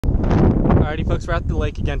Alrighty folks, we're at the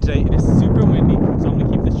lake again today. It is super windy, so I'm gonna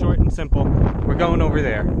keep this short and simple. We're going over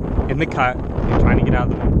there in the cut and trying to get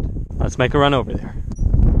out of the wind. Let's make a run over there.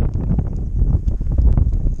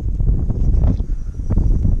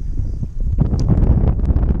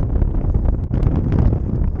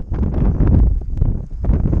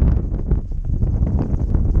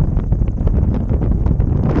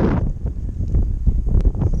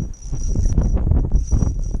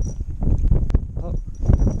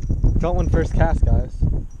 Got one first cast, guys.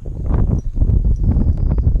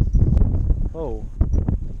 Oh.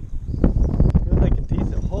 You're like a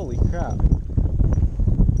decent, holy crap.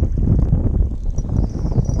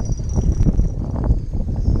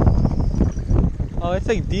 Oh, it's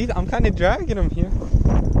like decent. I'm kind of dragging him here.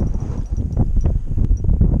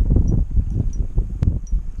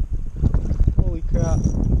 Holy crap.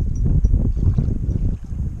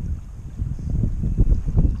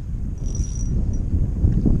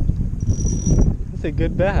 That's a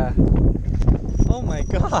good bass. Oh my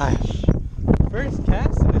gosh. First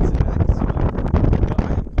cast and it's a nice one. You know, I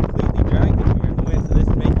am completely dragging here in the wind, so this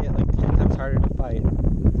is making it like 10 times harder to fight.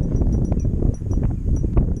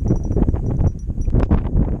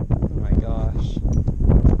 Oh my gosh.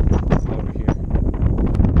 Come over here.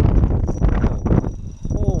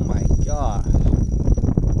 Oh my gosh.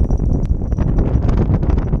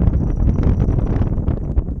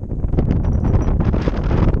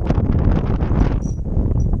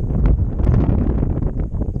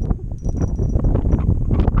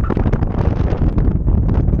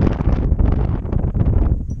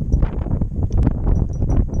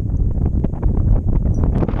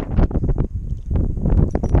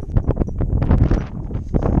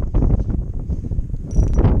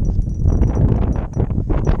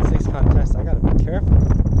 I gotta be careful.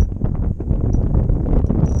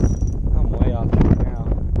 I'm way off here now.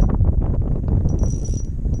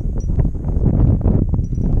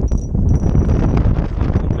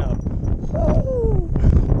 No.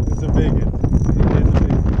 It's a big one. It is a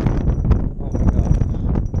big one. Oh my gosh.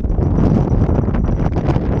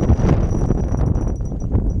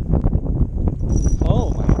 Oh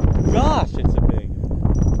my gosh, it's a big one.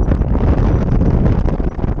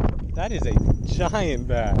 That is a giant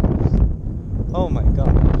bass. Oh my gosh.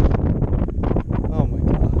 Oh my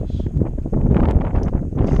gosh.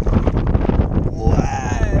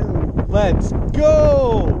 Wow. Let's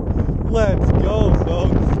go! Let's go,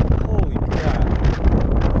 folks. Holy crap.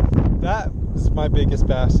 That was my biggest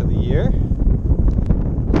bass of the year.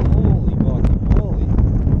 Holy guacamole.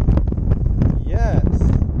 Yes.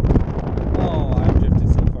 Oh, I've drifted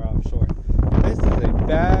so far offshore. This is a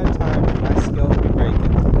bad time for my skill to be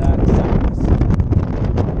breaking. That sucks.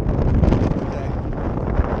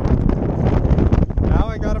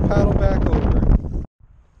 Paddle back over.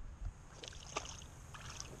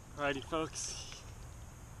 Alrighty folks,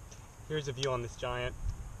 here's a view on this giant.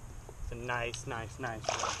 It's a nice one.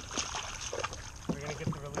 We're gonna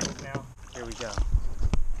get the release now. Here we go.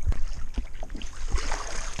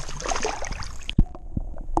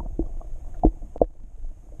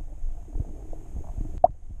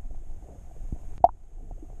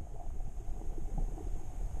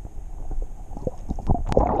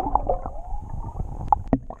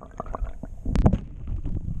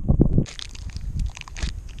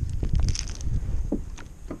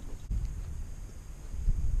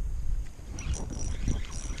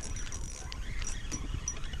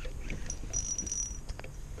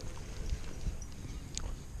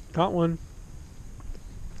 Got one.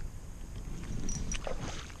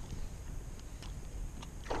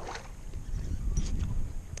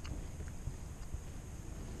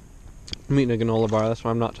 I'm eating a granola bar, that's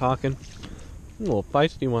why I'm not talking. A little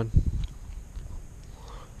feisty one.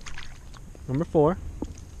 Number 4.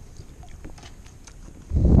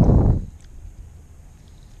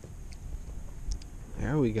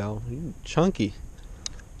 There we go. Chunky.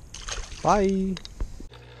 Bye.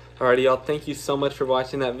 Alrighty y'all, thank you so much for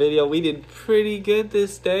watching that video. We did pretty good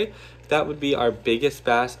this day. That would be our biggest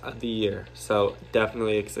bass of the year. So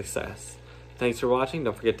definitely a success. Thanks for watching.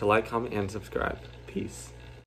 Don't forget to like, comment, and subscribe. Peace.